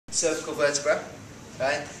cervical vertebra,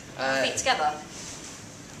 okay? Feet together?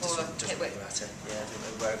 Or Doesn't hip really width? matter, yeah,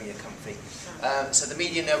 wherever you're comfy. So the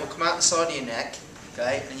median nerve will come out the side of your neck,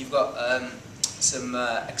 okay, and you've got some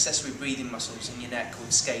accessory breathing muscles in your neck called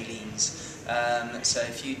scalenes. So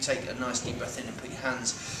if you take a nice deep breath in and put your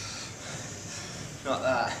hands like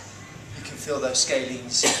that, you can feel those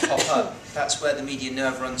scalenes pop up. That's where the median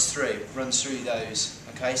nerve runs through those.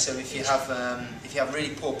 Okay, so if you have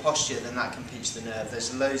really poor posture, then that can pinch the nerve.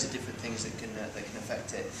 There's loads of different things that can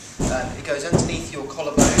affect it. It goes underneath your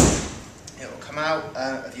collarbone. It will come out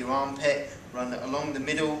of your armpit, run along the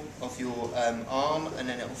middle of your arm, and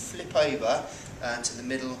then it will flip over to the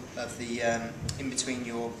middle of the in between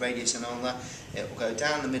your radius and ulnar. It will go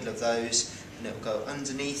down the middle of those, and it will go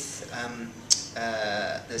underneath.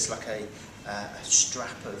 There's like a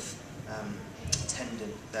strap of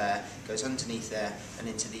tendon there, goes underneath there and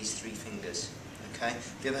into these three fingers. Okay.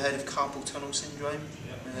 Have you ever heard of carpal tunnel syndrome?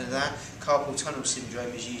 Yeah. Heard of that? Carpal tunnel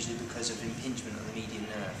syndrome is usually because of impingement on the median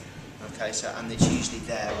nerve. Okay, so and it's usually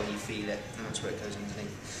there where you feel it, and that's where it goes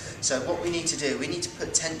underneath. So what we need to do, we need to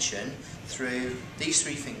put tension through these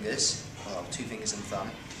three fingers, well, 2 fingers and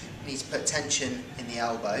thumb. We need to put tension in the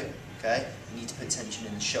elbow. Okay. We need to put tension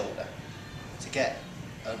in the shoulder to get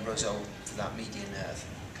a result for that median nerve.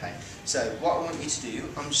 Okay, so what I want you to do,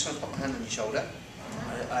 I'm just going to put my hand on your shoulder.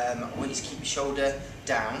 I want you to keep your shoulder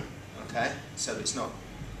down, okay, so it's not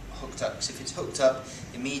hooked up, because if it's hooked up,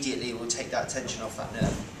 immediately it will take that tension off that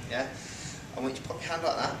nerve, yeah? I want you to put your hand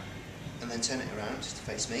like that, and then turn it around to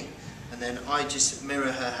face me, and then I just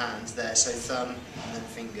mirror her hand there, so thumb and then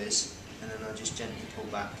fingers, and then I'll just gently pull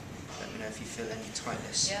back. Let me know if you feel any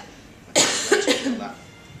tightness. Yeah. Okay, pull back.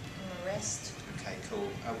 On my wrist. Okay, cool.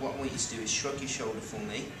 What I want you to do is shrug your shoulder for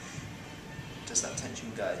me. Does that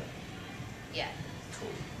tension go? Yeah. Cool.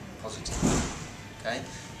 Positive. Okay?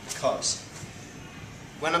 Because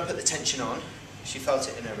when I put the tension on, she felt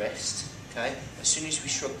it in her wrist. Okay? As soon as we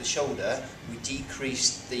shrugged the shoulder, we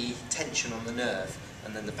decreased the tension on the nerve,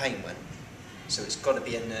 and then the pain went. So it's got to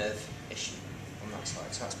be a nerve issue on that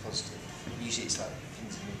side. So that's positive. Usually it's like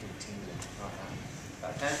pins and needle tingling like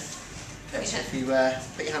that. Okay? Okay, so if you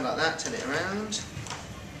put your hand like that, turn it around.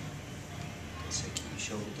 So keep your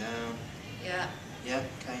shoulder down. Yeah. Yeah,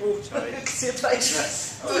 okay. Ooh. Sorry. See your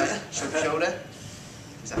face. Alright, shrug your shoulder.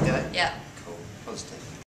 Does that go? Yeah. Cool, positive.